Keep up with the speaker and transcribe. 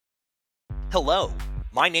Hello,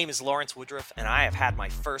 my name is Lawrence Woodruff, and I have had my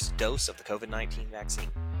first dose of the COVID-19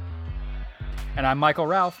 vaccine. And I'm Michael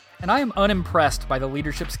Ralph, and I am unimpressed by the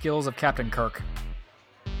leadership skills of Captain Kirk.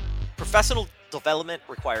 Professional development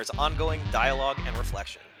requires ongoing dialogue and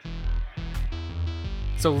reflection.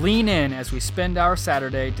 So lean in as we spend our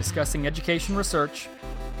Saturday discussing education research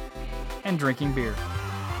and drinking beer.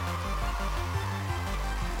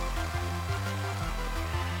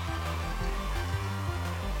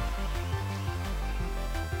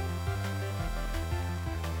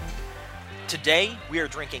 Today, we are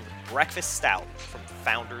drinking Breakfast Stout from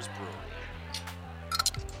Founders Brewery.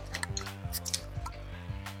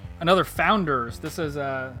 Another Founders. This is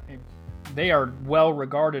they are well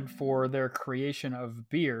regarded for their creation of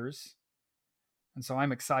beers, and so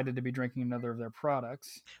I'm excited to be drinking another of their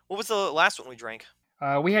products. What was the last one we drank?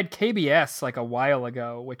 We had KBS like a while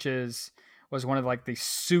ago, which was one of like the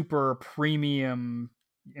super premium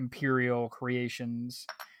imperial creations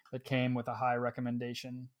that came with a high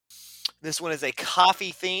recommendation. This one is a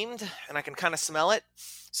coffee themed, and I can kind of smell it,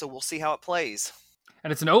 so we'll see how it plays.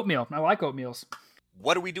 And it's an oatmeal. I like oatmeals.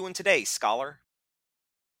 What are we doing today, scholar?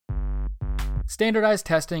 Standardized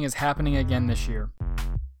testing is happening again this year.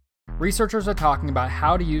 Researchers are talking about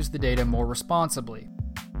how to use the data more responsibly.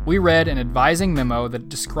 We read an advising memo that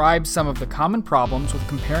describes some of the common problems with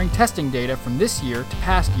comparing testing data from this year to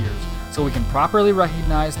past years, so we can properly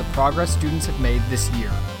recognize the progress students have made this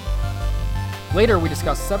year. Later, we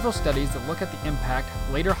discuss several studies that look at the impact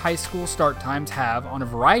later high school start times have on a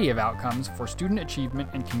variety of outcomes for student achievement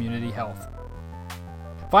and community health.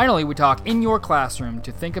 Finally, we talk in your classroom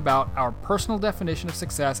to think about our personal definition of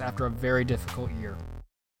success after a very difficult year.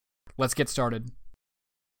 Let's get started.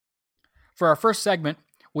 For our first segment,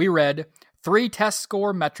 we read 3 test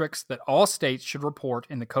score metrics that all states should report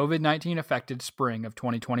in the COVID-19 affected spring of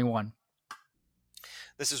 2021.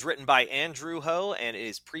 This is written by Andrew Ho, and it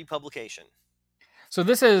is pre-publication. So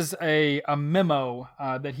this is a memo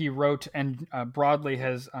that he wrote and broadly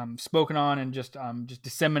has spoken on and just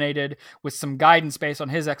disseminated with some guidance based on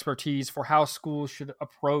his expertise for how schools should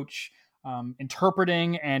approach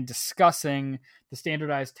interpreting and discussing the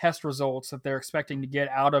standardized test results that they're expecting to get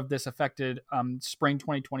out of this affected spring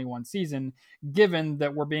 2021 season, given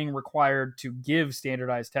that we're being required to give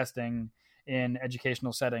standardized testing in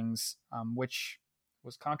educational settings, which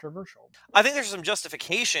was controversial. I think there's some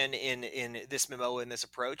justification in this memo, in this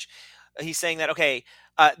approach. He's saying that,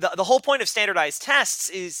 the whole point of standardized tests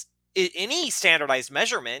is, any standardized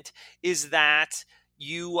measurement is that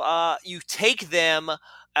you take them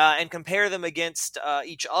and compare them against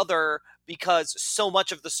each other, because so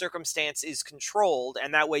much of the circumstance is controlled,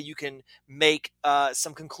 and that way you can make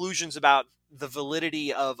some conclusions about the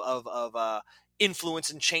validity of influence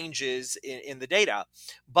and changes in the data.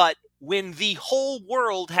 But when the whole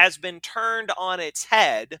world has been turned on its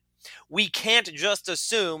head, we can't just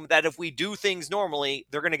assume that if we do things normally,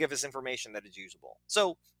 they're going to give us information that is usable.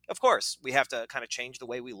 So, of course, we have to kind of change the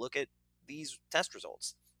way we look at these test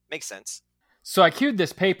results. Makes sense. So I queued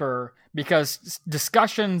this paper because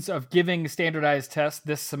discussions of giving standardized tests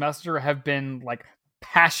this semester have been like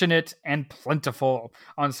passionate and plentiful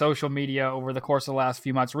on social media over the course of the last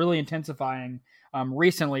few months, really intensifying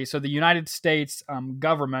recently. So the United States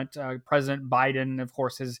government, President Biden, of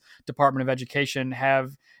course, his Department of Education,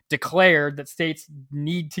 have declared that states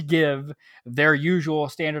need to give their usual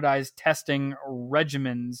standardized testing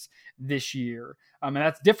regimens this year. And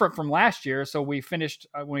that's different from last year. So we finished,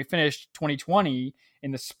 when we finished 2020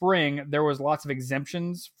 in the spring, there was lots of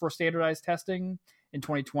exemptions for standardized testing in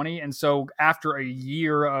 2020. And so after a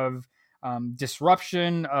year of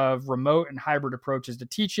disruption of remote and hybrid approaches to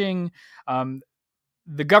teaching,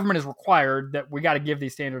 the government is required that we got to give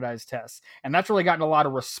these standardized tests. And that's really gotten a lot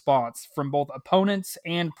of response from both opponents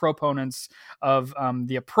and proponents of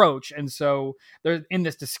the approach. And so there, in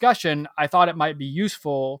this discussion, I thought it might be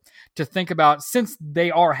useful to think about, since they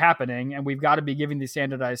are happening and we've got to be giving these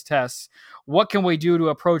standardized tests, what can we do to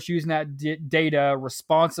approach using that data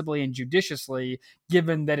responsibly and judiciously,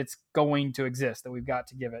 given that it's going to exist, that we've got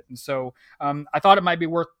to give it. And so I thought it might be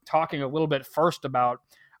worth talking a little bit first about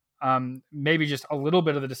maybe just a little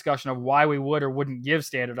bit of the discussion of why we would or wouldn't give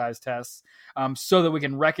standardized tests, so that we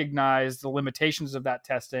can recognize the limitations of that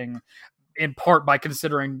testing, in part by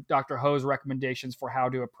considering Dr. Ho's recommendations for how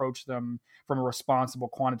to approach them from a responsible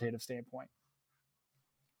quantitative standpoint.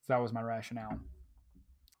 So that was my rationale.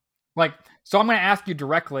 So I'm going to ask you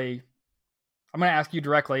directly,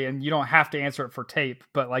 and you don't have to answer it for tape,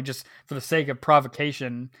 but just for the sake of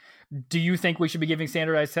provocation, do you think we should be giving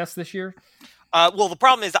standardized tests this year? Well, the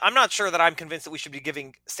problem is I'm not sure that I'm convinced that we should be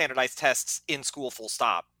giving standardized tests in school full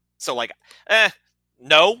stop. So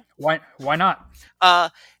No. Why not?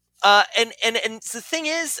 And the thing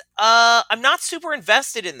is, I'm not super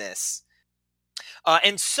invested in this,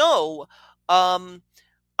 and so um,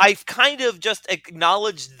 I've kind of just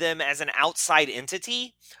acknowledged them as an outside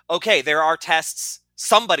entity. Okay, there are tests.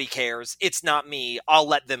 Somebody cares. It's not me. I'll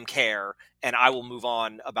let them care, and I will move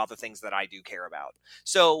on about the things that I do care about.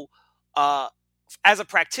 So, uh, as a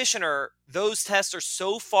practitioner, those tests are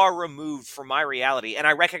so far removed from my reality, and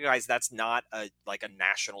I recognize that's not a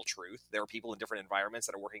national truth. There are people in different environments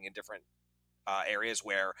that are working in different areas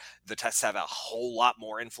where the tests have a whole lot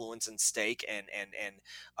more influence and stake and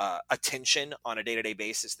attention on a day-to-day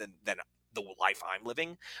basis than the life I'm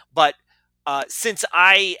living. But since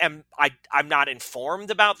I'm not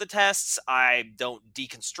informed about the tests, I don't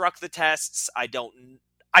deconstruct the tests. I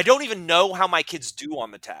don't even know how my kids do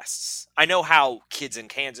on the tests. I know how kids in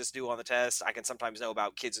Kansas do on the tests. I can sometimes know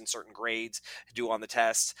about kids in certain grades do on the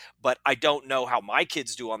tests, but I don't know how my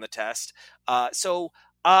kids do on the test. So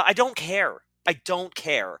I don't care. I don't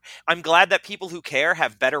care. I'm glad that people who care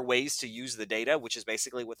have better ways to use the data, which is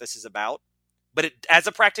basically what this is about. But as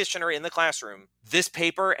a practitioner in the classroom, this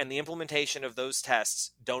paper and the implementation of those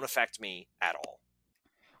tests don't affect me at all.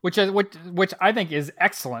 Which I think is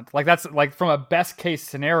excellent. Like that's like from a best case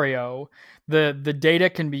scenario, the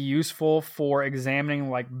data can be useful for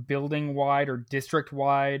examining like building wide or district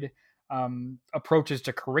wide approaches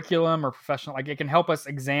to curriculum or professional. Like it can help us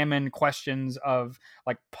examine questions of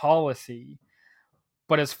like policy.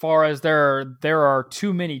 But as far as there are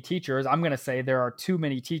too many teachers, I'm going to say there are too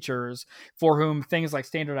many teachers for whom things like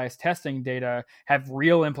standardized testing data have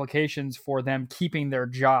real implications for them keeping their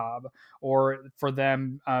job or for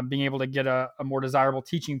them being able to get a more desirable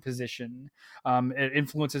teaching position. It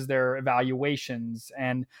influences their evaluations,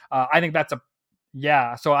 and I think that's a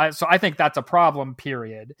yeah. So I think that's a problem.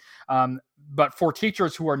 Period. But for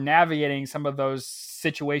teachers who are navigating some of those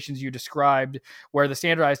situations you described, where the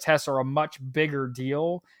standardized tests are a much bigger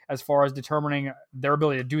deal as far as determining their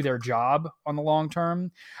ability to do their job on the long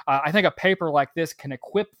term, I think a paper like this can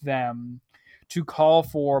equip them to call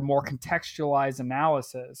for more contextualized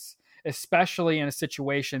analysis, especially in a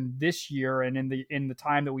situation this year and in the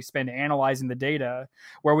time that we spend analyzing the data,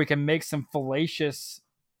 where we can make some fallacious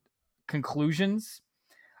conclusions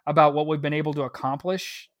about what we've been able to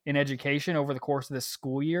accomplish in education over the course of this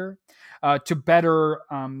school year to better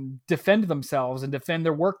defend themselves and defend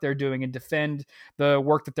their work they're doing and defend the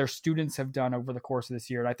work that their students have done over the course of this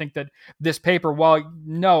year. And I think that this paper, while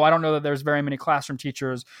no, I don't know that there's very many classroom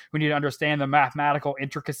teachers who need to understand the mathematical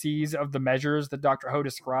intricacies of the measures that Dr. Ho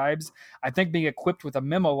describes. I think being equipped with a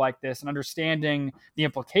memo like this and understanding the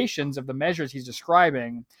implications of the measures he's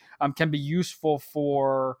describing can be useful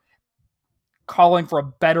for calling for a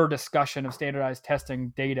better discussion of standardized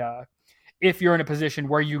testing data if you're in a position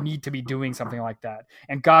where you need to be doing something like that.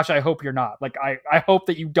 And gosh, I hope you're not. Like, I hope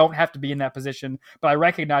that you don't have to be in that position, but I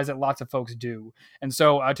recognize that lots of folks do. And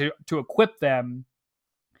so to equip them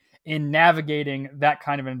in navigating that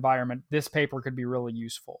kind of environment, this paper could be really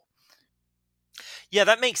useful. Yeah,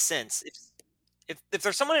 that makes sense. If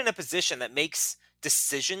there's someone in a position that makes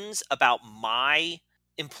decisions about my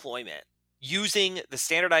employment using the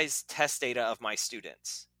standardized test data of my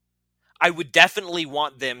students, I would definitely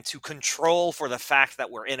want them to control for the fact that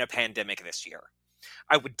we're in a pandemic this year.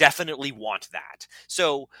 I would definitely want that.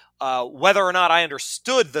 So whether or not I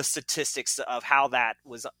understood the statistics of how that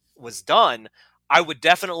was done, I would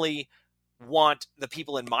definitely want the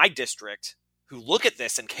people in my district who look at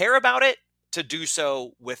this and care about it to do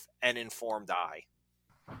so with an informed eye.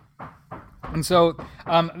 And so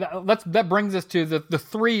that brings us to the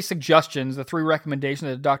three suggestions, the three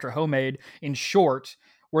recommendations that Dr. Ho made in short,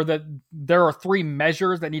 were that there are three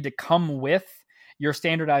measures that need to come with your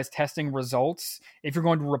standardized testing results if you're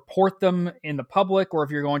going to report them in the public or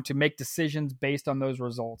if you're going to make decisions based on those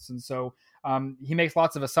results. And so he makes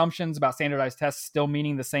lots of assumptions about standardized tests still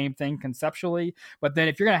meaning the same thing conceptually. But then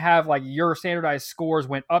if you're going to have like your standardized scores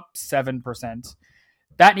went up 7%,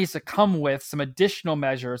 that needs to come with some additional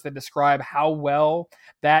measures that describe how well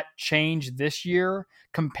that change this year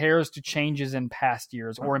compares to changes in past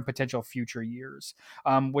years or in potential future years,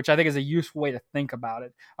 which I think is a useful way to think about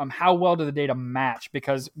it. How well do the data match?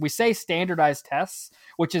 Because we say standardized tests,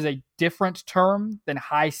 which is a different term than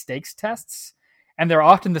high stakes tests, and they're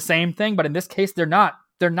often the same thing, but in this case, they're not.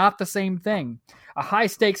 They're not the same thing. A high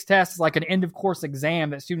stakes test is like an end of course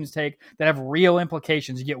exam that students take that have real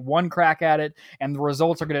implications. You get one crack at it, and the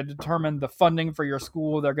results are going to determine the funding for your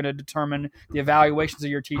school. They're going to determine the evaluations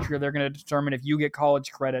of your teacher. They're going to determine if you get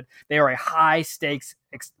college credit. They are a high stakes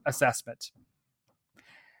assessment.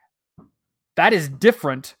 That is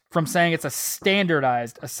different from saying it's a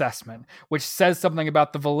standardized assessment, which says something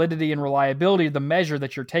about the validity and reliability of the measure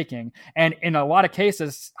that you're taking. And in a lot of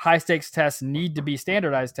cases, high stakes tests need to be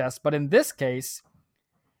standardized tests. But in this case,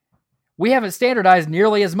 we haven't standardized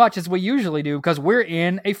nearly as much as we usually do because we're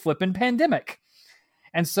in a flippin' pandemic.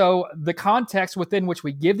 And so the context within which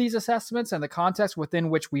we give these assessments and the context within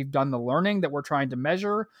which we've done the learning that we're trying to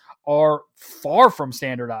measure are far from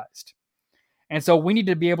standardized. And so we need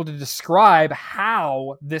to be able to describe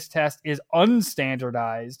how this test is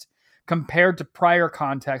unstandardized compared to prior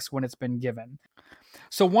contexts when it's been given.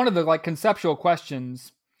 So one of the conceptual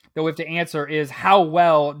questions that we have to answer is how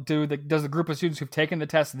well does the group of students who've taken the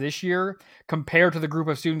test this year compare to the group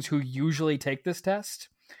of students who usually take this test?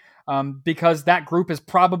 Because that group is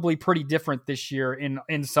probably pretty different this year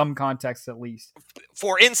in some contexts at least.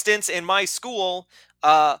 For instance, in my school,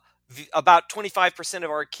 about 25% of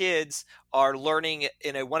our kids are learning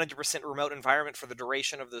in a 100% remote environment for the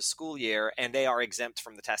duration of the school year, and they are exempt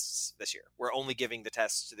from the tests this year. We're only giving the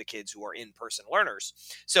tests to the kids who are in-person learners.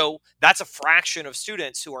 So that's a fraction of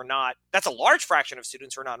students who are not, that's a large fraction of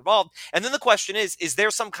students who are not involved. And then the question is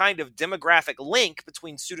there some kind of demographic link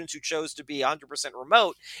between students who chose to be 100%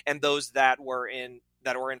 remote and those that were in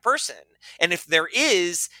person? And if there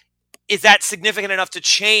is that significant enough to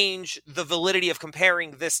change the validity of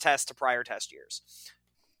comparing this test to prior test years?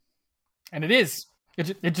 And it is.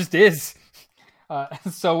 It just is.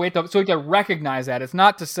 So we have to recognize that. It's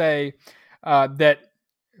not to say that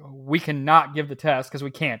we cannot give the test, because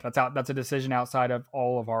we can't. That's a decision outside of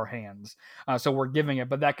all of our hands. So we're giving it,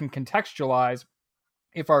 but that can contextualize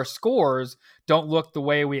if our scores don't look the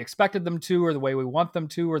way we expected them to, or the way we want them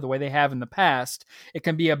to, or the way they have in the past. It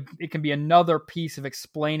can be another piece of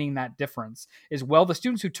explaining that difference. Is, well, the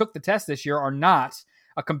students who took the test this year are not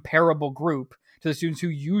a comparable group to the students who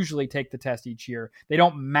usually take the test each year. They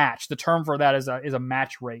don't match. The term for that is a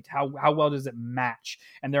match rate. How well does it match?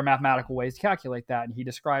 And there are mathematical ways to calculate that, and he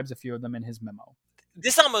describes a few of them in his memo.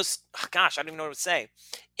 This almost, gosh, I don't even know what to say.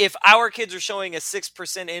 If our kids are showing a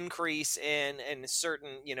 6% increase in certain,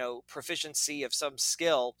 proficiency of some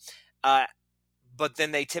skill, but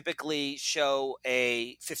then they typically show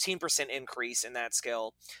a 15% increase in that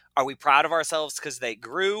skill, are we proud of ourselves because they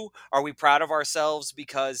grew? Are we proud of ourselves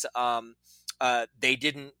because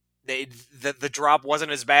the drop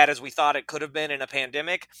wasn't as bad as we thought it could have been in a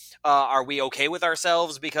pandemic? Are we okay with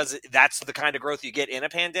ourselves because that's the kind of growth you get in a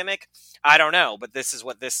pandemic? I don't know, but this is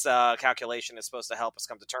what this calculation is supposed to help us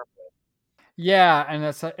come to terms with. Yeah,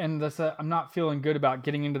 and that's I'm not feeling good about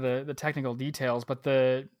getting into the technical details, but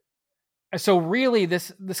so really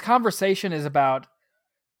this conversation is about,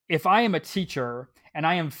 if I am a teacher and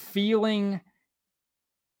I am feeling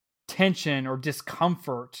tension or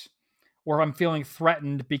discomfort, or I'm feeling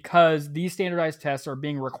threatened because these standardized tests are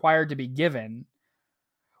being required to be given,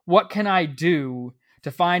 what can I do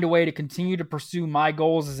to find a way to continue to pursue my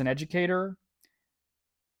goals as an educator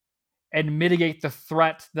and mitigate the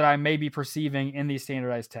threat that I may be perceiving in these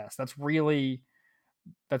standardized tests? That's really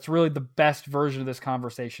the best version of this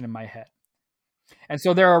conversation in my head. And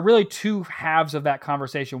so there are really two halves of that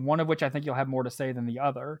conversation, one of which I think you'll have more to say than the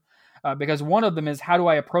other, because one of them is, how do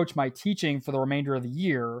I approach my teaching for the remainder of the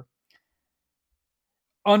year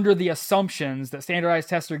under the assumptions that standardized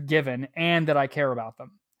tests are given and that I care about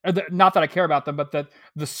them? Not that I care about them, but that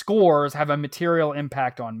the scores have a material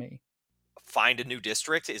impact on me. Find a new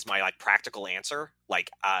district is my practical answer.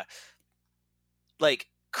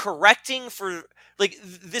 Correcting for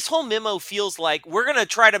this whole memo feels like we're going to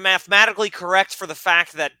try to mathematically correct for the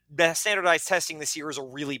fact that standardized testing this year is a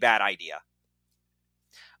really bad idea.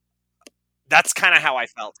 That's kind of how I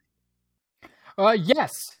felt.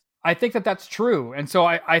 Yes. I think that's true. And so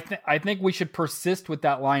I think we should persist with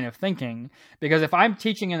that line of thinking, because if I'm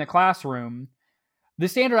teaching in the classroom, the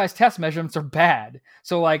standardized test measurements are bad.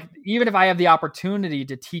 So even if I have the opportunity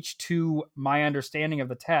to teach to my understanding of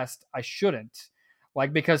the test, I shouldn't,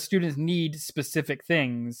 because students need specific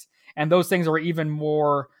things. And those things are even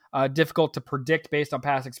more difficult to predict based on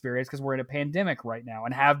past experience, because we're in a pandemic right now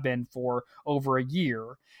and have been for over a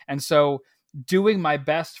year. And so doing my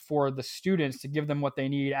best for the students to give them what they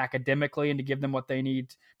need academically and to give them what they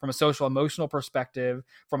need from a social emotional perspective,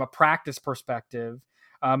 from a practice perspective,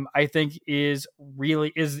 I think is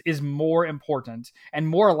more important and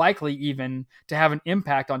more likely even to have an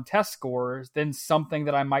impact on test scores than something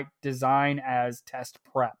that I might design as test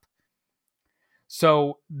prep.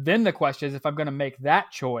 So then the question is, if I'm going to make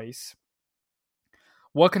that choice,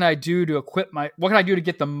 what can I do to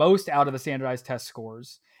get the most out of the standardized test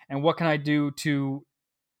scores? And what can I do to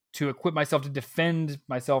equip myself to defend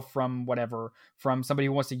myself from somebody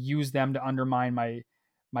who wants to use them to undermine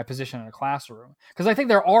my position in a classroom. Because I think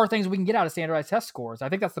there are things we can get out of standardized test scores. I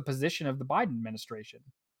think that's the position of the Biden administration.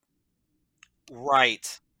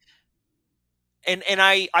 Right. And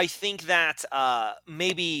I think that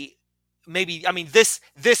maybe I mean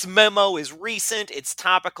this memo is recent, it's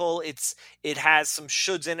topical, it has some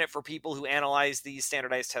shoulds in it for people who analyze these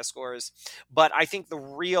standardized test scores, but I think the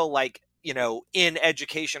real, like, in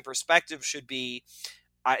education perspective should be,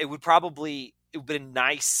 it would be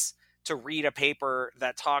nice to read a paper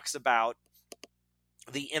that talks about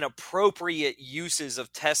the inappropriate uses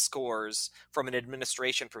of test scores from an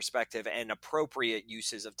administration perspective and appropriate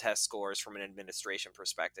uses of test scores from an administration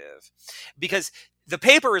perspective. Because the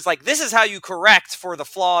paper is like, this is how you correct for the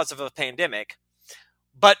flaws of a pandemic.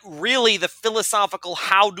 But really, the philosophical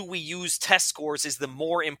how do we use test scores is the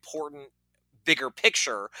more important, bigger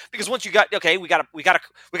picture. Because once you got, okay, we got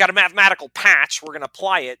a mathematical patch, we're going to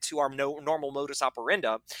apply it to our normal modus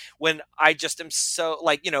operandi. When I just am so,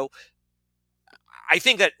 like, I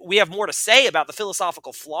think that we have more to say about the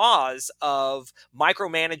philosophical flaws of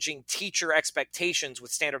micromanaging teacher expectations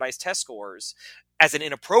with standardized test scores as an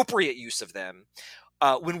inappropriate use of them.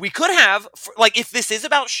 When we could have, like, if this is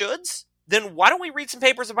about shoulds, then why don't we read some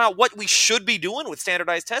papers about what we should be doing with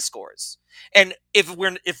standardized test scores? And if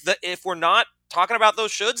we're not talking about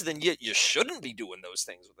those shoulds, then you shouldn't be doing those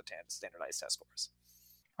things with the standardized test scores.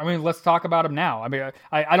 I mean, let's talk about them now. I mean,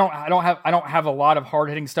 I don't have a lot of hard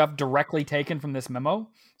hitting stuff directly taken from this memo,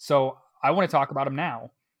 so I want to talk about them now.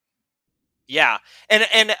 Yeah,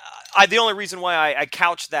 and the only reason why I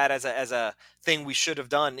couched that as a thing we should have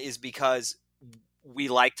done is because we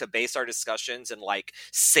like to base our discussions in, like,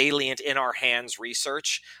 salient, in our hands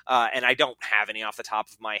research, and I don't have any off the top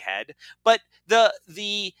of my head. But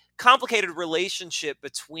the complicated relationship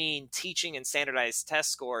between teaching and standardized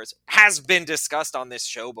test scores has been discussed on this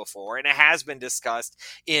show before, and it has been discussed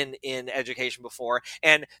in education before.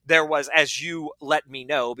 And there was, as you let me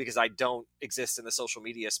know, because I don't exist in the social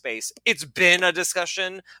media space, it's been a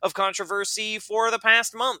discussion of controversy for the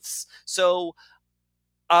past months. So,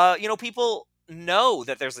 people know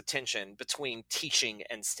that there's a tension between teaching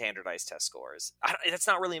and standardized test scores. That's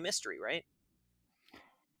not really a mystery, right?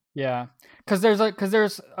 Yeah, because there's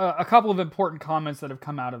a couple of important comments that have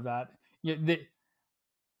come out of that.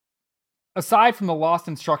 Aside from the lost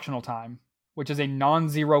instructional time, which is a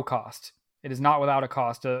non-zero cost, it is not without a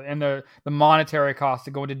cost, and the monetary cost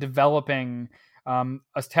to go into developing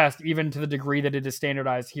a test, even to the degree that it is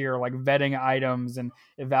standardized here, like vetting items and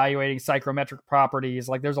evaluating psychrometric properties.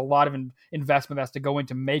 Like, there's a lot of investment that has to go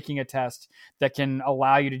into making a test that can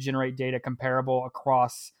allow you to generate data comparable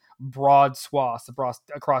across broad swaths,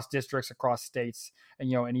 across districts, across states,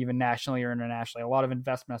 and even nationally or internationally. A lot of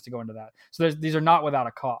investment has to go into that. So these are not without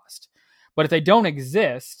a cost. But if they don't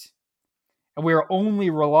exist, and we are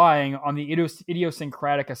only relying on the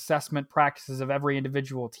idiosyncratic assessment practices of every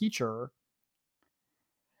individual teacher,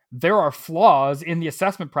 there are flaws in the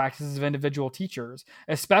assessment practices of individual teachers,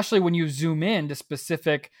 especially when you zoom in to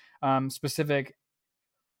specific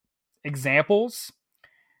examples.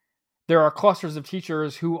 There are clusters of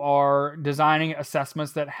teachers who are designing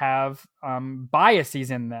assessments that have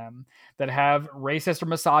biases in them, that have racist or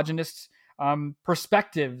misogynist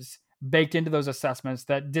perspectives baked into those assessments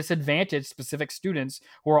that disadvantage specific students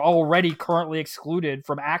who are already currently excluded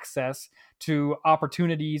from access to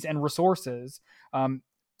opportunities and resources.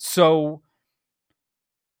 So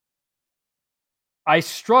I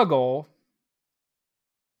struggle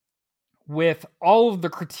with all of the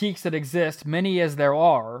critiques that exist, many as there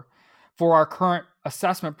are, for our current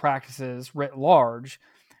assessment practices writ large.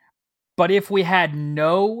 But if we had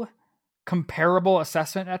no comparable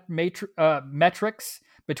assessment metrics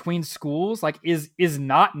between schools, like, is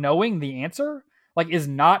not knowing the answer, like, is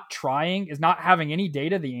not having any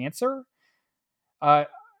data the answer,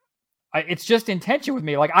 it's just in tension with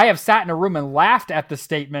me. Like, I have sat in a room and laughed at the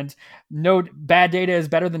statement, no bad data is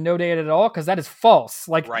better than no data at all, because that is false.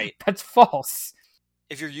 Like, right. That's false.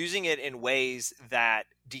 If you're using it in ways that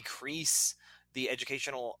decrease the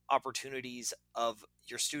educational opportunities of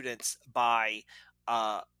your students by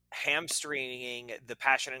hamstringing the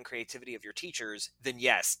passion and creativity of your teachers, then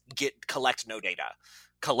yes, collect no data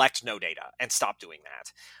and stop doing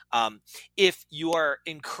that. If you are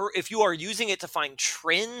using it to find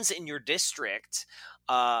trends in your district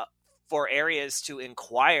for areas to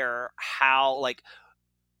inquire how, like,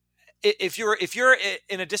 if you're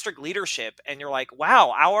in a district leadership and you're like,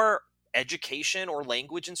 wow, our education or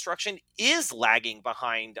language instruction is lagging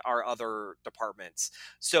behind our other departments.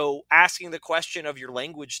 So asking the question of your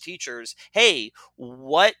language teachers, hey,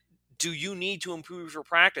 what do you need to improve your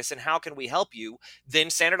practice and how can we help you? Then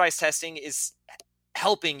standardized testing is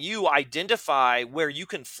helping you identify where you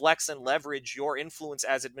can flex and leverage your influence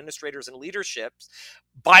as administrators and leaderships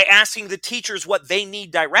by asking the teachers what they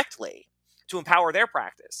need directly to empower their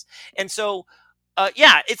practice. And so,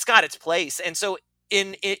 yeah, it's got its place. And so,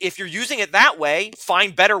 if you're using it that way,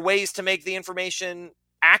 find better ways to make the information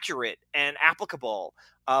accurate and applicable.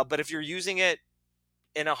 But if you're using it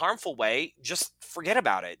in a harmful way, just forget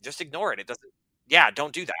about it. Just ignore it. It doesn't. Yeah,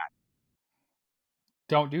 don't do that.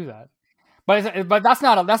 Don't do that. But that's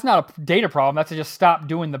not a data problem. That's to just stop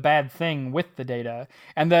doing the bad thing with the data.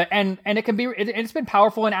 And it can be it's been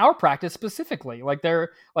powerful in our practice specifically. There's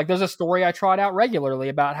a story I trot out regularly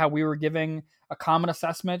about how we were giving a common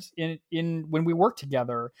assessment in when we worked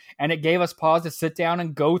together, and it gave us pause to sit down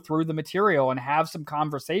and go through the material and have some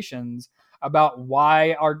conversations about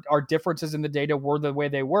why our differences in the data were the way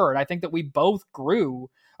they were. And I think that we both grew.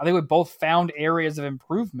 I think we both found areas of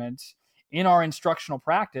improvement in our instructional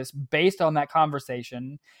practice based on that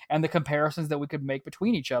conversation and the comparisons that we could make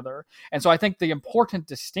between each other. And so I think the important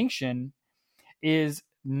distinction is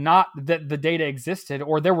not that the data existed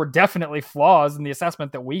or there were definitely flaws in the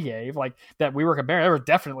assessment that we gave, like that we were comparing. There were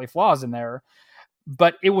definitely flaws in there,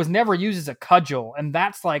 but it was never used as a cudgel. And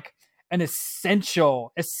that's like an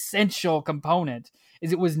essential component.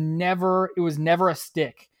 Is it was never a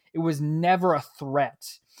stick. It was never a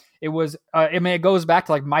threat. It was, it goes back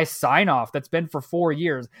to like my sign off that's been for 4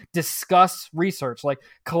 years. Discuss research, like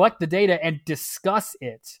collect the data and discuss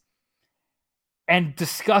it. And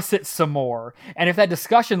discuss it some more. And if that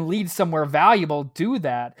discussion leads somewhere valuable, do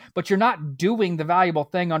that. But you're not doing the valuable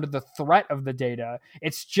thing under the threat of the data.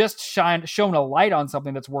 It's just shown a light on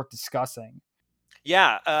something that's worth discussing.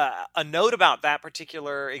 Yeah, a note about that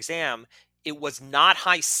particular exam, it was not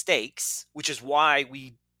high stakes, which is why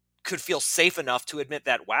we could feel safe enough to admit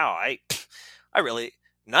that, wow, I really,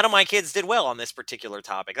 none of my kids did well on this particular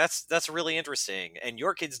topic. That's really interesting. And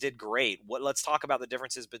your kids did great. Let's talk about the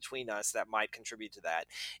differences between us that might contribute to that.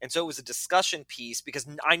 And so it was a discussion piece because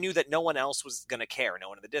I knew that no one else was going to care. No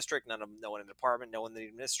one in the district, no one in the department, no one in the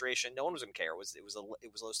administration, no one was going to care. It was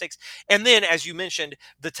low stakes. And then, as you mentioned,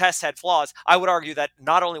 the test had flaws. I would argue that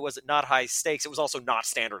not only was it not high stakes, it was also not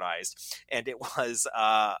standardized. And it was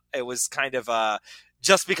kind of,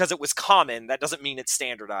 just because it was common, that doesn't mean it's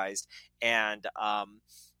standardized. And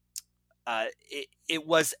it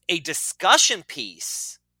was a discussion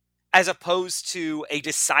piece as opposed to a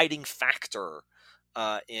deciding factor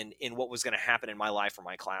in what was going to happen in my life or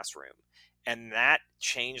my classroom. And that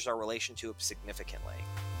changed our relationship significantly.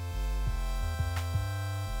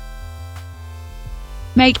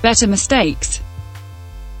 Make better mistakes.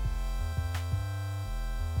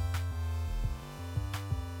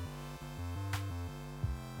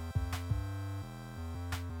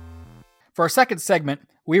 For our second segment,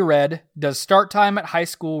 we read, Does Start Time at High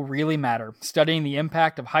School Really Matter? Studying the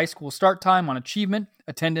impact of high school start time on achievement,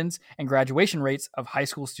 attendance, and graduation rates of high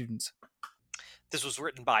school students. This was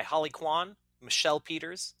written by Holly Kwan, Michelle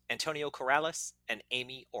Peters, Antonio Corrales, and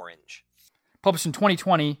Amy Orange. Published in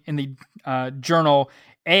 2020 in the journal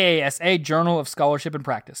AASA, Journal of Scholarship and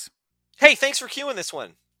Practice. Hey, thanks for cueing this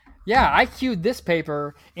one. Yeah, I cued this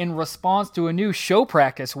paper in response to a new show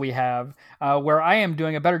practice we have where I am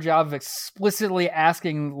doing a better job of explicitly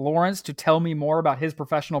asking Lawrence to tell me more about his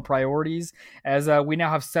professional priorities, as we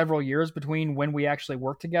now have several years between when we actually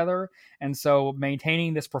work together. And so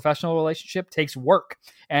maintaining this professional relationship takes work.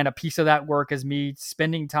 And a piece of that work is me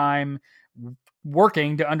spending time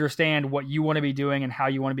working to understand what you want to be doing and how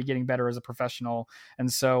you want to be getting better as a professional.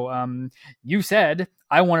 And so you said,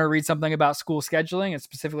 I want to read something about school scheduling and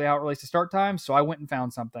specifically how it relates to start time. So I went and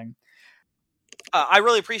found something. I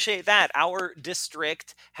really appreciate that. Our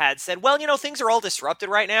district had said, well, things are all disrupted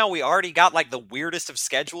right now. We already got like the weirdest of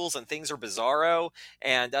schedules and things are bizarro,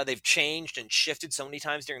 and they've changed and shifted so many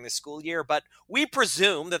times during the school year. But we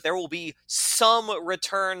presume that there will be some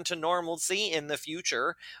return to normalcy in the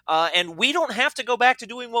future, and we don't have to go back to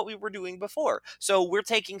doing what we were doing before. So we're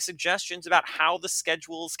taking suggestions about how the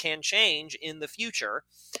schedules can change in the future.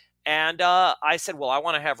 And I said, well, I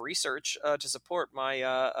want to have research to support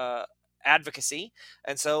my advocacy.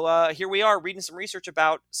 And so here we are reading some research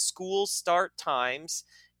about school start times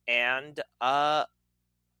and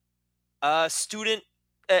student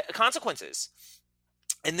consequences.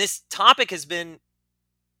 And this topic has been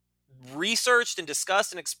researched and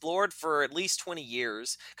discussed and explored for at least 20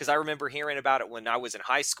 years, because I remember hearing about it when I was in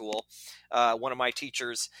high school. One of my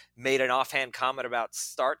teachers made an offhand comment about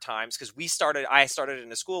start times, because I started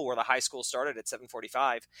in a school where the high school started at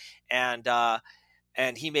 7:45,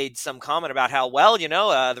 and he made some comment about how, well,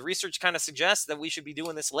 the research kind of suggests that we should be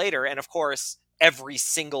doing this later. And of course, every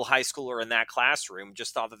single high schooler in that classroom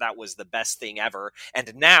just thought that that was the best thing ever.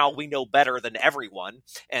 And now we know better than everyone.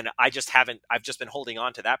 And I've just been holding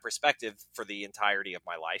on to that perspective for the entirety of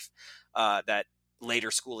my life, that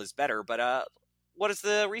later school is better. But what does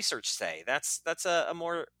the research say? That's a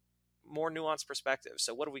more nuanced perspective.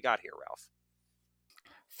 So what do we got here, Ralph?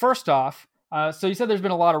 First off, so you said there's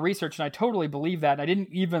been a lot of research, and I totally believe that. And I didn't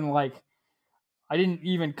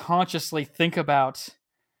even consciously think about.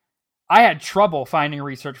 I had trouble finding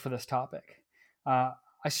research for this topic. I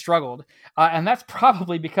struggled, and that's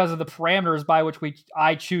probably because of the parameters by which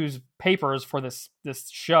I choose papers for this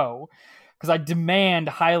show, because I demand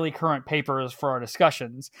highly current papers for our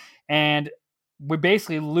discussions, and we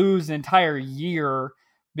basically lose an entire year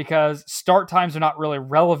because start times are not really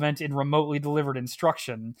relevant in remotely delivered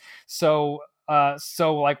instruction. So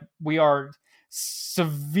like we are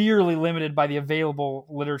severely limited by the available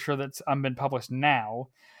literature that's been published now.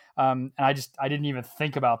 And I didn't even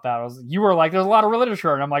think about that. You were like, there's a lot of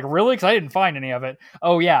literature. And I'm like, really? Because I didn't find any of it.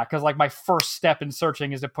 Oh, yeah. Because like my first step in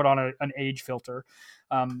searching is to put on an age filter.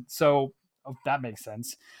 So that makes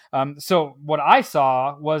sense. So what I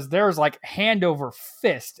saw was there's like hand over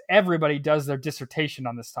fist. Everybody does their dissertation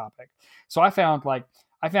on this topic. So I found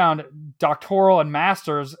doctoral and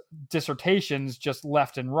master's dissertations just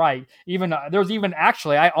left and right.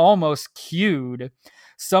 I almost queued.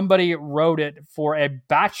 Somebody wrote it for a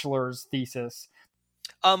bachelor's thesis.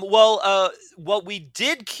 What we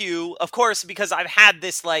did queue, of course, because I've had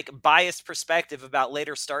this like biased perspective about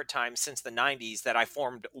later start times since the 90s that I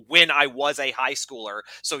formed when I was a high schooler.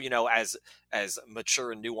 So, as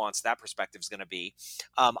mature and nuanced that perspective is going to be.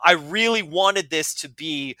 I really wanted this to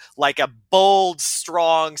be like a bold,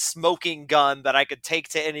 strong, smoking gun that I could take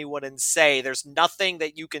to anyone and say, there's nothing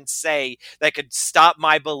that you can say that could stop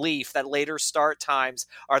my belief that later start times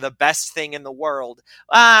are the best thing in the world.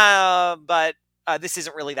 But this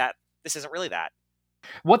isn't really that.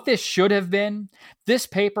 What this should have been, this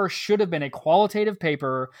paper should have been a qualitative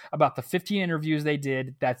paper about the 15 interviews they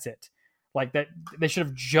did. That's it. Like that, they should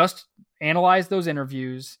have just analyzed those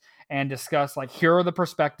interviews and discussed like, here are the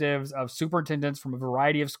perspectives of superintendents from a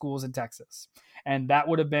variety of schools in Texas. And that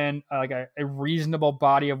would have been like a reasonable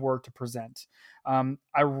body of work to present.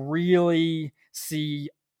 I really see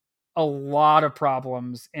a lot of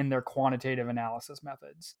problems in their quantitative analysis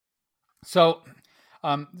methods. So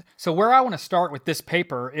where I want to start with this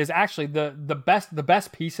paper is actually the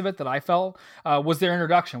best piece of it that I felt was their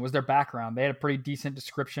introduction, was their background. They had a pretty decent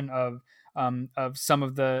description of some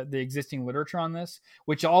of the existing literature on this,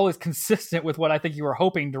 which all is consistent with what I think you were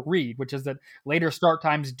hoping to read, which is that later start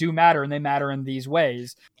times do matter, and they matter in these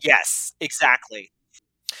ways. Yes, exactly.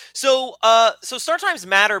 So start times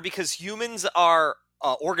matter because humans are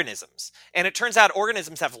organisms, and it turns out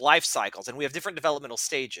organisms have life cycles, and we have different developmental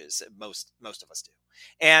stages. Most of us do,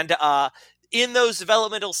 and in those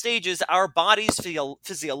developmental stages, our bodies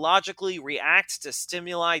physiologically react to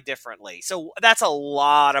stimuli differently. So that's a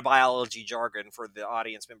lot of biology jargon for the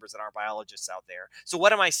audience members that aren't biologists out there. So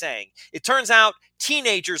what am I saying? It turns out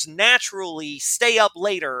teenagers naturally stay up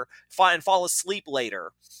later and fall asleep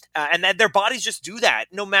later, and that their bodies just do that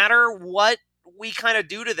no matter what we kind of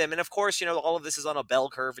do to them. And of course, all of this is on a bell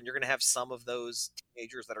curve, and you're going to have some of those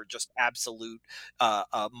teenagers that are just absolute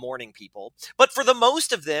morning people. But for the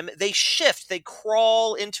most of them, they shift, they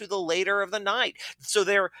crawl into the later of the night. So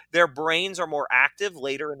their brains are more active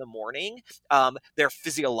later in the morning. They're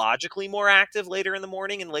physiologically more active later in the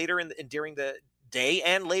morning and later during the day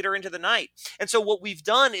and later into the night. And so what we've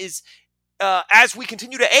done is, as we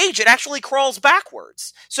continue to age, it actually crawls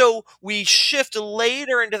backwards. So we shift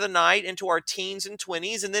later into the night into our teens and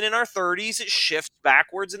 20s, and then in our 30s, it shifts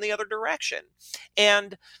backwards in the other direction.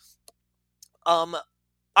 And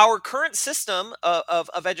our current system of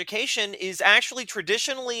education is actually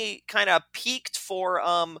traditionally kind of peaked for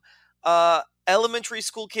elementary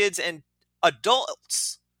school kids and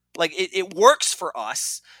adults. Like it works for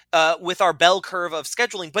us with our bell curve of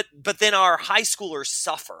scheduling, but then our high schoolers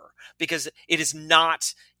suffer because it is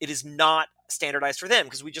not standardized for them,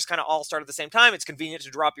 because we just kind of all start at the same time. It's convenient to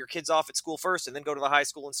drop your kids off at school first and then go to the high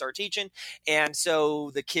school and start teaching. And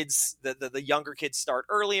so the kids, the younger kids start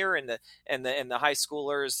earlier, and the high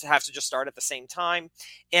schoolers have to just start at the same time.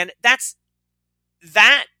 And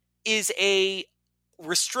that is a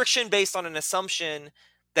restriction based on an assumption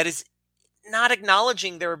that is not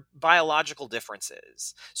acknowledging their biological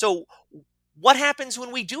differences. So what happens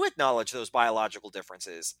when we do acknowledge those biological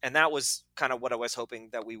differences? And that was kind of what I was hoping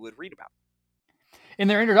that we would read about. In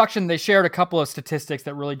their introduction, they shared a couple of statistics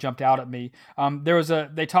that really jumped out at me.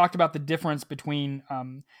 They talked about the difference between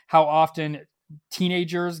how often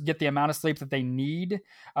teenagers get the amount of sleep that they need.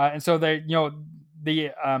 And so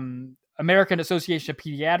the American Association of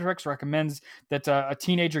Pediatrics recommends that a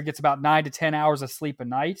teenager gets about 9 to 10 hours of sleep a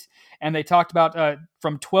night. And they talked about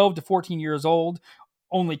from 12 to 14 years old,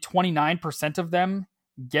 only 29% of them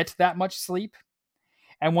get that much sleep.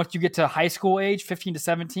 And once you get to high school age, 15 to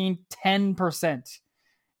 17, 10%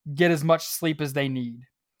 get as much sleep as they need.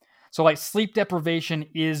 So like sleep deprivation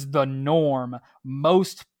is the norm.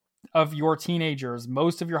 Most of your teenagers,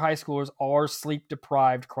 most of your high schoolers are sleep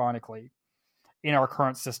deprived chronically in our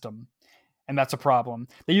current system. And that's a problem.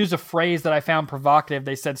 They used a phrase that I found provocative.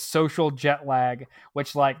 They said social jet lag,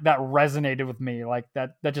 which like that resonated with me. Like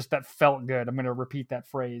that felt good. I'm going to repeat that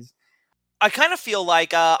phrase. I kind of feel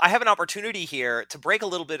like I have an opportunity here to break a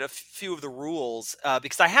little bit of few of the rules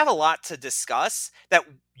because I have a lot to discuss that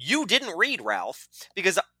you didn't read, Ralph.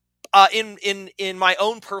 Because in my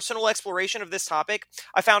own personal exploration of this topic,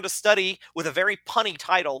 I found a study with a very punny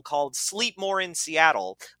title called "Sleep More in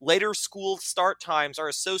Seattle. Later school start times are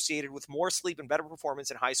associated with more sleep and better performance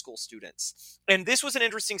in high school students." And this was an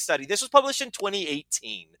interesting study. This was published in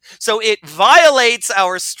 2018, so it violates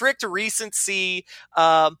our strict recency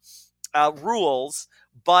rules,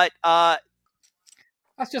 but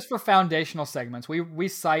that's just for foundational segments. We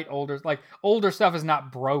cite older stuff is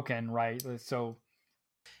not broken, right? So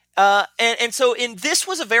and so this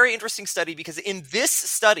was a very interesting study because in this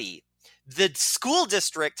study, the school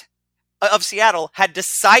district of Seattle had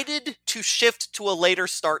decided to shift to a later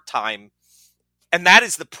start time, and that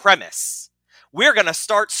is the premise. We're going to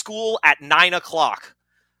start school at 9:00.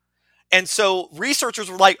 And so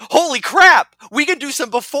researchers were like, holy crap, we can do some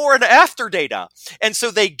before and after data. And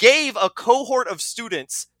so they gave a cohort of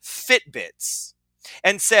students Fitbits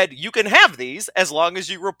and said, you can have these as long as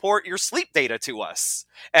you report your sleep data to us.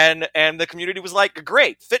 And the community was like,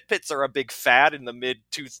 great, Fitbits are a big fad in the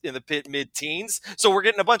mid-teens. So we're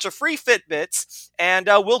getting a bunch of free Fitbits and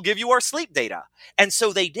we'll give you our sleep data. And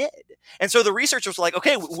so they did. And so the researchers were like,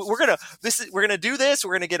 okay, we're going to do this.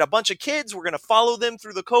 We're going to get a bunch of kids. We're going to follow them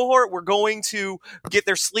through the cohort. We're going to get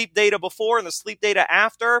their sleep data before and the sleep data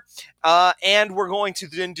after. And we're going to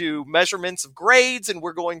then do measurements of grades, and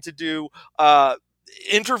we're going to do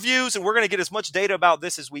interviews, and we're going to get as much data about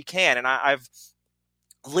this as we can. And I've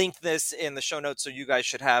linked this in the show notes, so you guys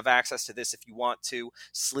should have access to this if you want to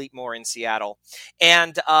sleep more in Seattle.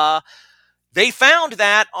 And they found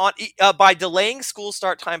that by delaying school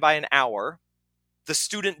start time by an hour, the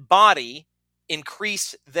student body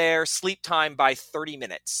increased their sleep time by 30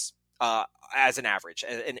 minutes as an average,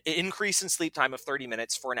 an increase in sleep time of 30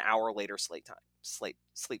 minutes for an hour later sleep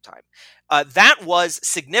time. That was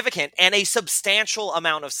significant and a substantial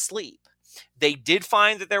amount of sleep. They did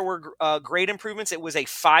find that there were grade improvements. It was a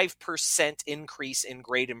 5% increase in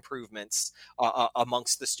grade improvements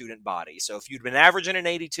amongst the student body. So if you'd been averaging an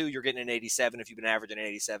 82, you're getting an 87. If you've been averaging an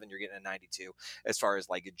 87, you're getting a 92 as far as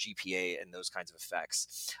like a GPA and those kinds of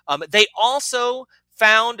effects. They also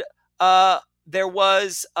found there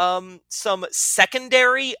was some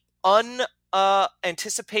secondary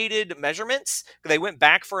anticipated measurements. They went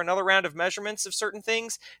back for another round of measurements of certain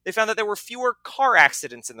things. They found that there were fewer car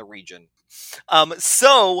accidents in the region.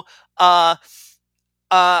 I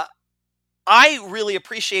really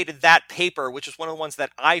appreciated that paper, which is one of the ones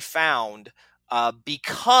that I found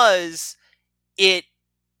because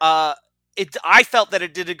I felt that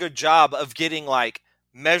it did a good job of getting like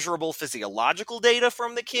measurable physiological data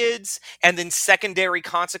from the kids and then secondary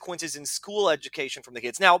consequences in school education from the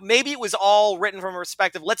kids. Now, maybe it was all written from a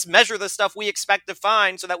perspective, let's measure the stuff we expect to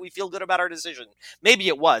find so that we feel good about our decision. Maybe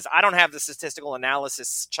it was. I don't have the statistical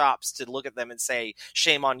analysis chops to look at them and say,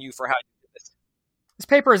 shame on you for how you did this. This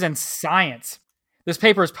paper is in Science. This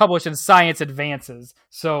paper is published in Science Advances.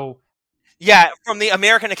 So yeah, from the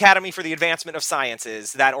American Academy for the Advancement of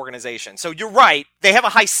Sciences, that organization. So you're right. They have a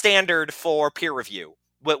high standard for peer review.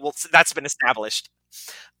 Well, that's been established.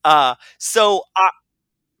 And so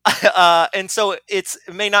it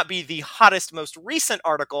may not be the hottest, most recent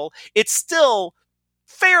article. It's still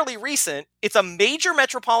fairly recent. It's a major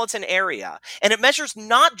metropolitan area, and it measures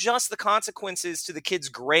not just the consequences to the kids'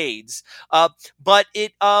 grades, but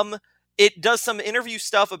it does some interview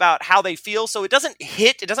stuff about how they feel. So it doesn't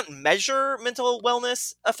measure mental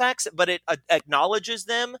wellness effects, but it acknowledges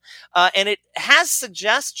them. And it has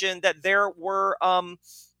suggestion that there were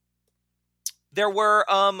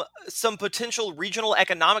some potential regional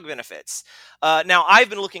economic benefits. Now,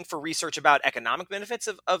 I've been looking for research about economic benefits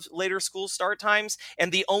of later school start times,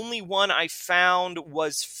 and the only one I found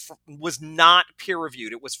was not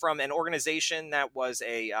peer-reviewed. It was from an organization that was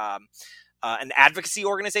an advocacy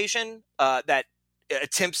organization that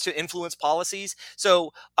attempts to influence policies.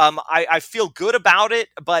 So I feel good about it,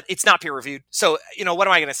 but it's not peer reviewed. So, what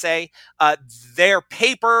am I going to say? Their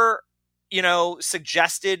paper,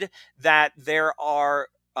 suggested that there are,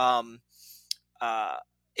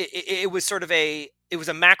 it was sort of it was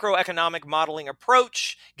a macroeconomic modeling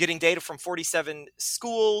approach, getting data from 47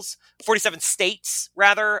 states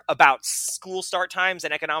rather, about school start times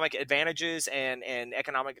and economic advantages and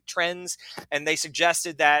economic trends. And they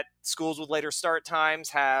suggested that schools with later start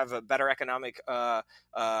times have better economic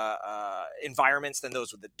environments than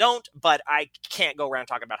those that don't. But I can't go around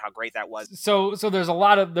talking about how great that was. So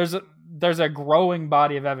there's a growing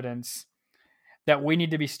body of evidence that we need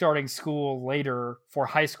to be starting school later for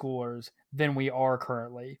high schoolers than we are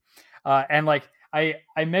currently. And like I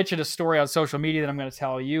mentioned a story on social media that I'm going to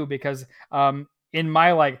tell you because in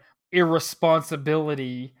my like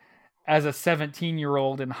irresponsibility as a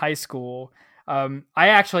 17-year-old in high school, I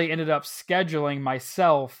actually ended up scheduling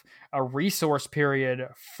myself a resource period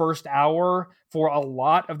first hour for a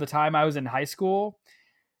lot of the time I was in high school,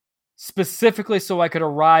 specifically so I could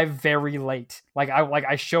arrive very late.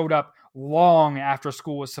 I showed up long after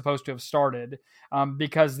school was supposed to have started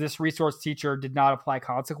because this resource teacher did not apply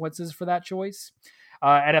consequences for that choice.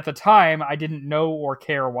 And at the time, I didn't know or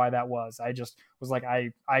care why that was. I just was like,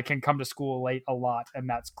 I can come to school late a lot, and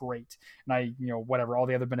that's great. And whatever, all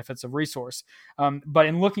the other benefits of resource. But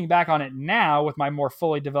in looking back on it now with my more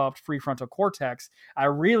fully developed prefrontal cortex, I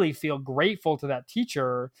really feel grateful to that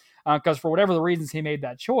teacher because for whatever the reasons he made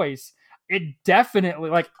that choice, it definitely,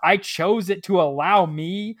 I chose it to allow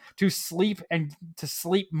me to sleep and to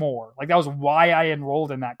sleep more. That was why I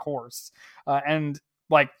enrolled in that course. And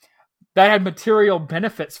that had material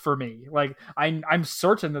benefits for me. I'm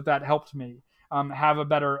certain that helped me have a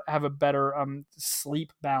better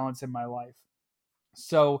sleep balance in my life.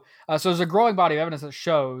 So there's a growing body of evidence that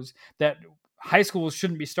shows that high schools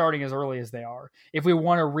shouldn't be starting as early as they are if we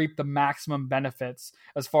want to reap the maximum benefits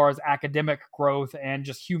as far as academic growth and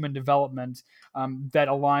just human development that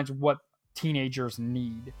aligns with what teenagers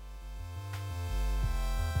need.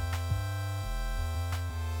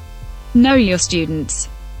 Know your students.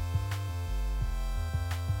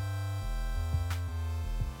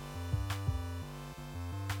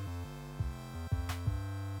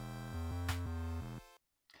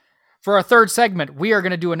 For our third segment, we are going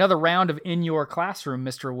to do another round of In Your Classroom,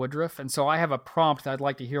 Mr. Woodruff. And so I have a prompt that I'd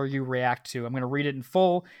like to hear you react to. I'm going to read it in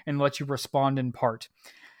full and let you respond in part.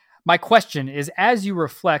 My question is, as you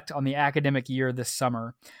reflect on the academic year this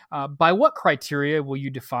summer, by what criteria will you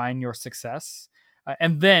define your success?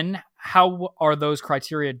 And then how are those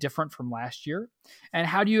criteria different from last year? And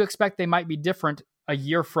how do you expect they might be different a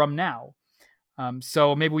year from now?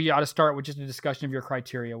 So maybe we ought to start with just a discussion of your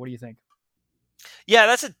criteria. What do you think?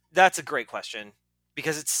 Yeah, that's a great question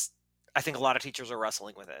because I think a lot of teachers are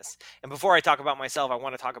wrestling with this. And before I talk about myself, I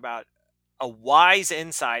want to talk about a wise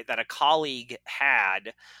insight that a colleague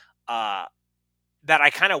had that I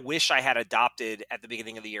kind of wish I had adopted at the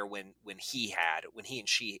beginning of the year when he and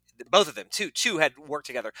she, both of them, two had worked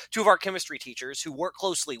together. Two of our chemistry teachers who work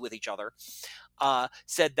closely with each other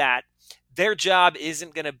said that their job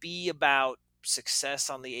isn't going to be about success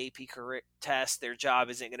on the AP test. Their job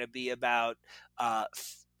isn't going to be about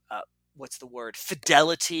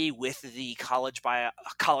fidelity with the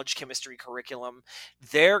college chemistry curriculum.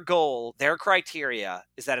 Their goal, their criteria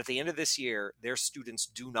is that at the end of this year, their students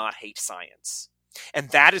do not hate science. And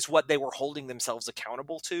that is what they were holding themselves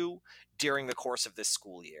accountable to during the course of this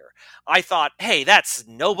school year. I thought, hey, that's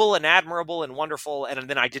noble and admirable and wonderful. And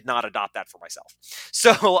then I did not adopt that for myself.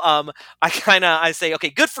 So I say, okay,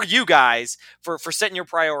 good for you guys for setting your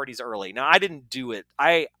priorities early. Now, I didn't do it.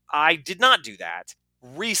 I did not do that.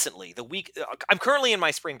 Recently, I'm currently in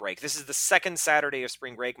my spring break. This is the second Saturday of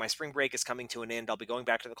spring break. My spring break is coming to an end. I'll be going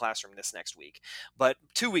back to the classroom this next week. But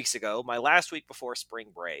 2 weeks ago, my last week before spring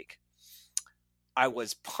break, I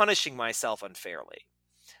was punishing myself unfairly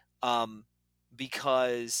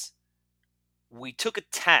because we took a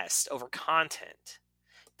test over content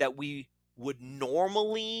that we would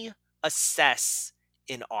normally assess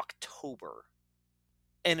in October.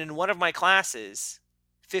 And in one of my classes,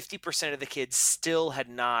 50% of the kids still had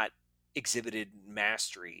not exhibited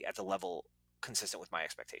mastery at the level consistent with my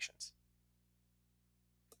expectations.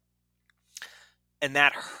 And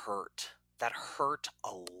that hurt. That hurt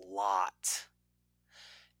a lot.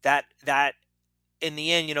 That in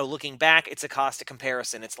the end, looking back, it's a cost of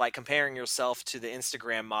comparison. It's like comparing yourself to the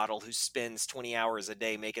Instagram model who spends 20 hours a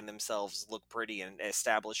day making themselves look pretty and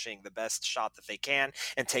establishing the best shot that they can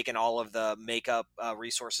and taking all of the makeup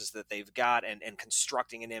resources that they've got and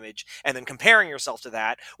constructing an image and then comparing yourself to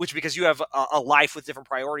that, which because you have a life with different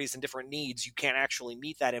priorities and different needs, you can't actually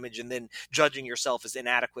meet that image and then judging yourself as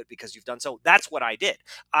inadequate because you've done so. That's what I did.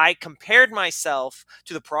 I compared myself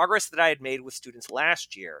to the progress that I had made with students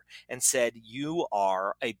last year and said, you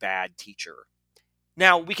are a bad teacher.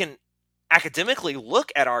 Now, we can academically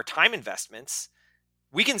look at our time investments.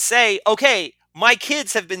 We can say, okay, my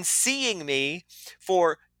kids have been seeing me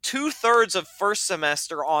for 2/3 of first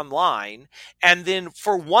semester online, and then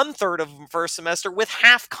for 1/3 of first semester with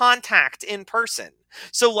half contact in person.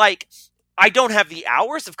 So, I don't have the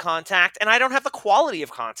hours of contact and I don't have the quality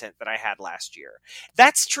of content that I had last year.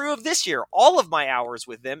 That's true of this year. All of my hours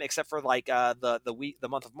with them, except for the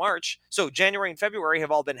month of March, so January and February have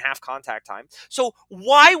all been half contact time. So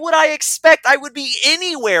why would I expect I would be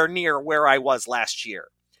anywhere near where I was last year?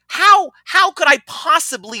 How could I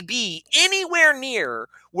possibly be anywhere near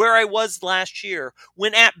where I was last year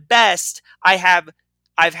when at best I've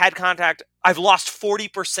had contact, I've lost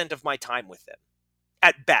 40% of my time with them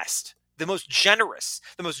at best. The most generous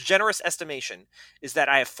estimation is that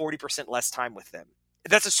I have 40% less time with them.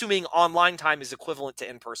 That's assuming online time is equivalent to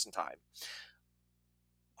in-person time.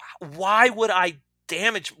 Why would I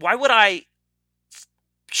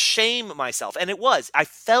shame myself? And I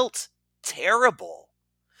felt terrible.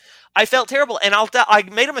 And I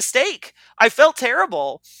made a mistake. I felt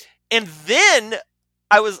terrible. And then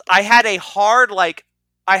I had a hard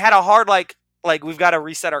we've got to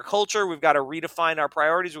reset our culture. We've got to redefine our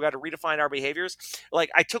priorities. We've got to redefine our behaviors.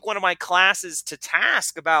 I took one of my classes to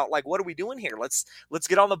task about what are we doing here? Let's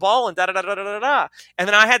get on the ball and da-da-da-da-da-da. And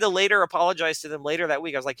then I had to later apologize to them later that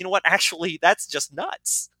week. I was like, you know what? Actually, that's just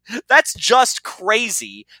nuts. That's just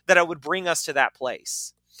crazy that I would bring us to that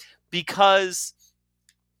place. Because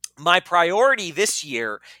my priority this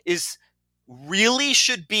year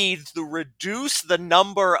should be to reduce the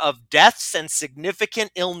number of deaths and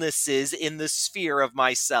significant illnesses in the sphere of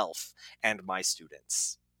myself and my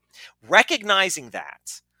students. Recognizing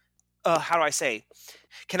that, how do I say,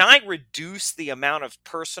 can I reduce the amount of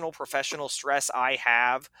personal, professional stress I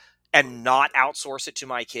have and not outsource it to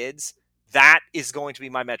my kids? That is going to be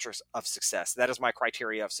my metrics of success. That is my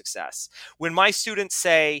criteria of success. When my students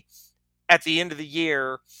say at the end of the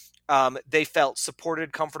year, they felt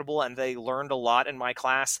supported, comfortable, and they learned a lot in my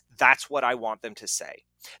class, that's what I want them to say.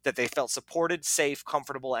 That they felt supported, safe,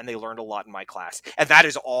 comfortable, and they learned a lot in my class. And that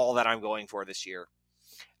is all that I'm going for this year.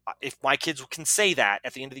 If my kids can say that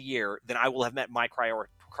at the end of the year, then I will have met my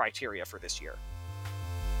criteria for this year.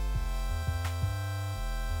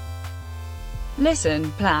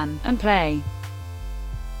 Listen, plan, and play.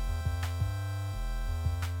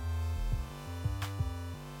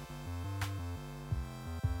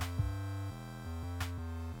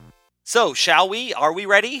 So, shall we? Are we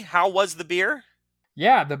ready? How was the beer?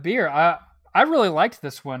 Yeah, the beer. I really liked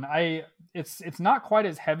this one. It's not quite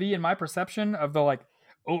as heavy in my perception of the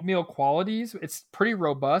oatmeal qualities. It's pretty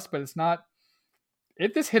robust, but it's not.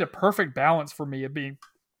 This hit a perfect balance for me of being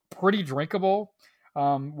pretty drinkable,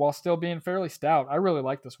 while still being fairly stout. I really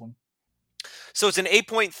like this one. So it's an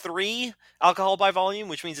 8.3 alcohol by volume,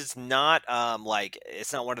 which means it's not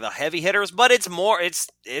it's not one of the heavy hitters, but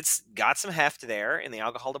it's got some heft there in the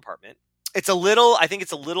alcohol department. I think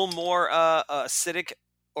it's a little more acidic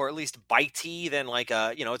or at least bitey than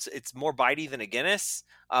it's more bitey than a Guinness,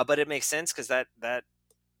 but it makes sense because that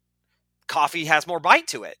coffee has more bite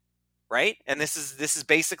to it, right? And this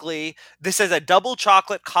is a double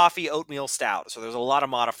chocolate coffee oatmeal stout. So there's a lot of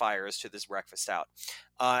modifiers to this breakfast stout,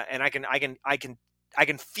 and I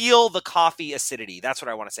can feel the coffee acidity. That's what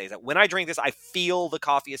I want to say. Is that when I drink this, I feel the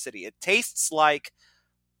coffee acidity. It tastes like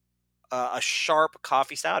a sharp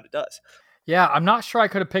coffee stout. It does. Yeah, I'm not sure I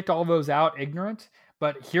could have picked all those out ignorant,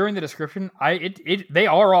 but hearing the description, they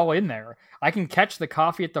are all in there. I can catch the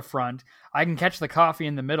coffee at the front, I can catch the coffee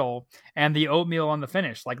in the middle, and the oatmeal on the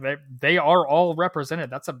finish. They are all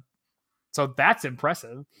represented. So that's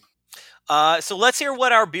impressive. So let's hear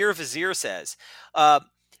what our beer vizier says.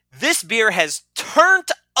 This beer has turned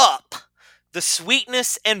up the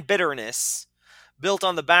sweetness and bitterness built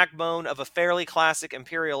on the backbone of a fairly classic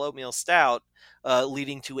imperial oatmeal stout,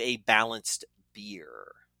 leading to a balanced beer.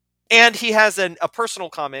 And he has a personal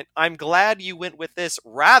comment. I'm glad you went with this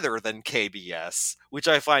rather than KBS, which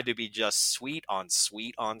I find to be just sweet on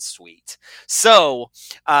sweet on sweet. So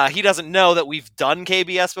he doesn't know that we've done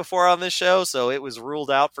KBS before on this show, so it was ruled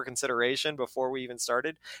out for consideration before we even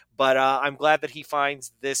started. But I'm glad that he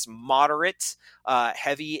finds this moderate,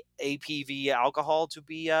 heavy APV alcohol to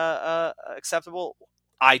be acceptable.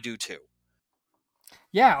 I do too.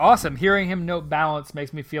 Yeah, awesome. Hearing him note balance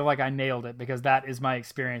makes me feel like I nailed it, because that is my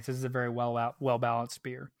experience. This is a very well balanced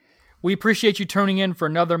beer. We appreciate you tuning in for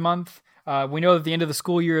another month. We know that the end of the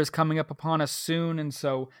school year is coming up upon us soon, and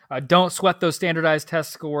so don't sweat those standardized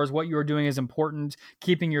test scores. What you are doing is important.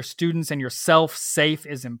 Keeping your students and yourself safe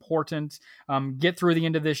is important. Get through the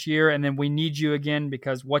end of this year, and then we need you again,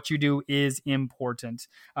 because what you do is important.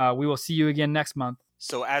 We will see you again next month.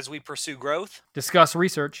 So as we pursue growth, discuss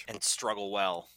research, and struggle well.